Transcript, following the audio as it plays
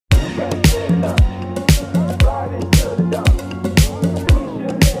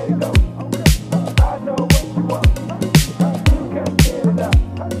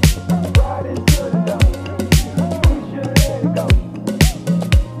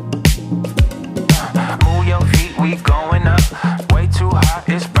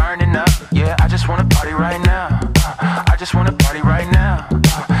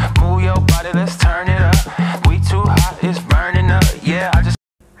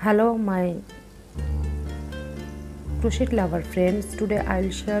Hello my crochet lover friends, today I'll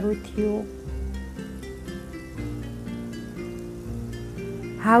share with you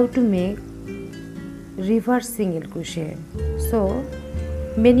how to make reverse single crochet. So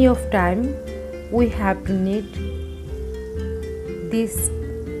many of time we have to need this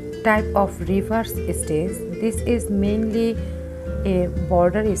type of reverse stitch. This is mainly a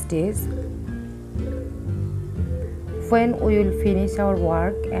border stitch. When we will finish our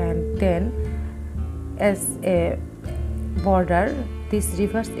work, and then as a border, this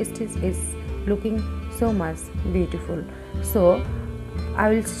reverse stitch is looking so much beautiful. So I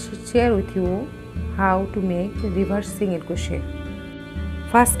will share with you how to make reverse single crochet.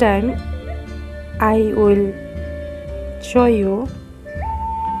 First time I will show you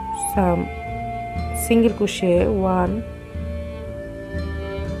some single crochet, 1,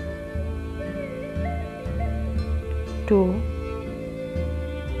 2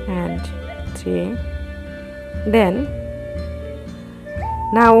 and 3. Then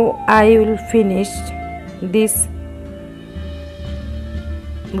now I will finish this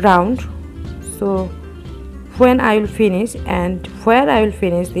round. So when I will finish and where I will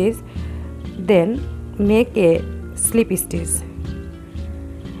finish this, then make a slip stitch.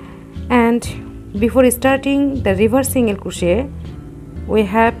 And before starting the reverse single crochet, we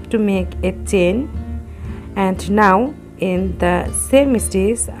have to make a chain. And now in the same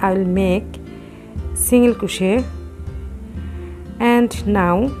stitch I will make single crochet, and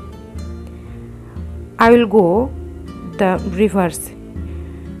now I will go the reverse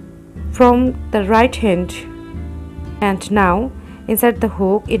from the right hand, and now insert the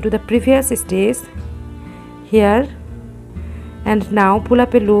hook into the previous stitch here, and now pull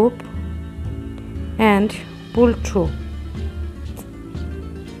up a loop and pull through.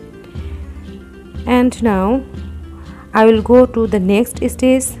 And now I will go to the next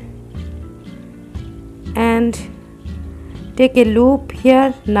stitch and take a loop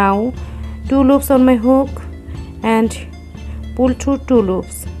here. Now 2 loops on my hook and pull through 2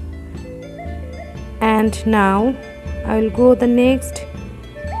 loops, and now I will go the next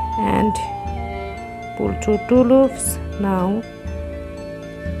and pull through 2 loops. Now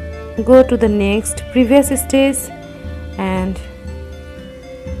go to the next previous stitch and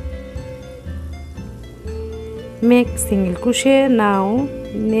make single crochet. Now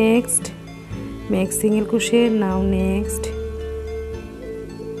next, make single crochet. Now next,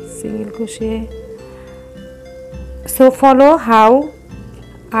 single crochet. So follow how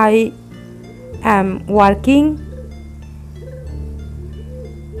I am working,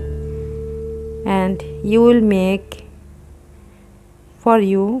 and you will make for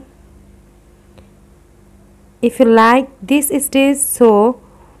you. If you like this stitch, so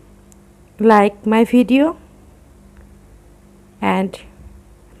like my video and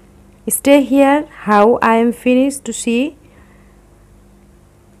stay here how I am finished to see.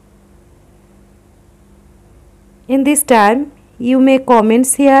 In this time you may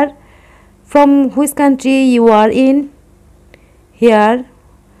comments here from which country you are in here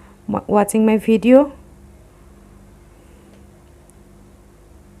watching my video.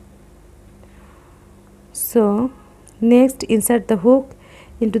 So next, insert the hook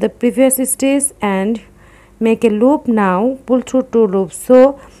into the previous stitch and make a loop. Now pull through 2 loops.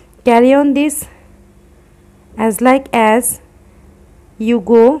 So carry on this as you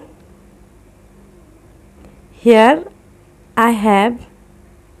go. Here I have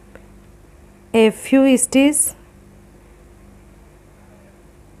a few stitches,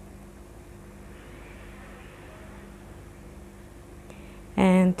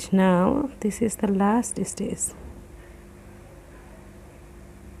 and now this is the last stitch,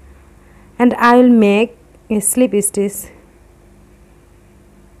 and I will make a slip stitch.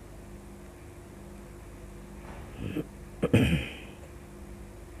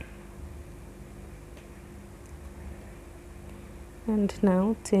 And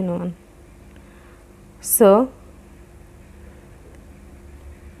now chain 1. So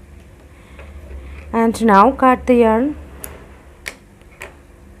and now cut the yarn.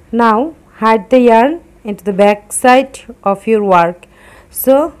 Now hide the yarn into the back side of your work.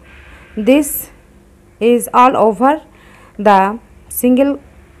 So this is all over the single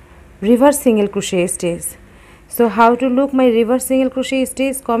reverse single crochet stitch. So how to look my reverse single crochet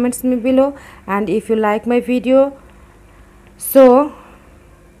stitch, comments me below. And if you like my video, so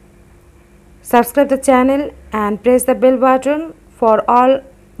subscribe the channel and press the bell button for all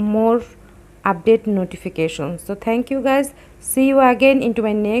more update notifications. So thank you guys, see you again into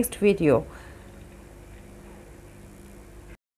my next video.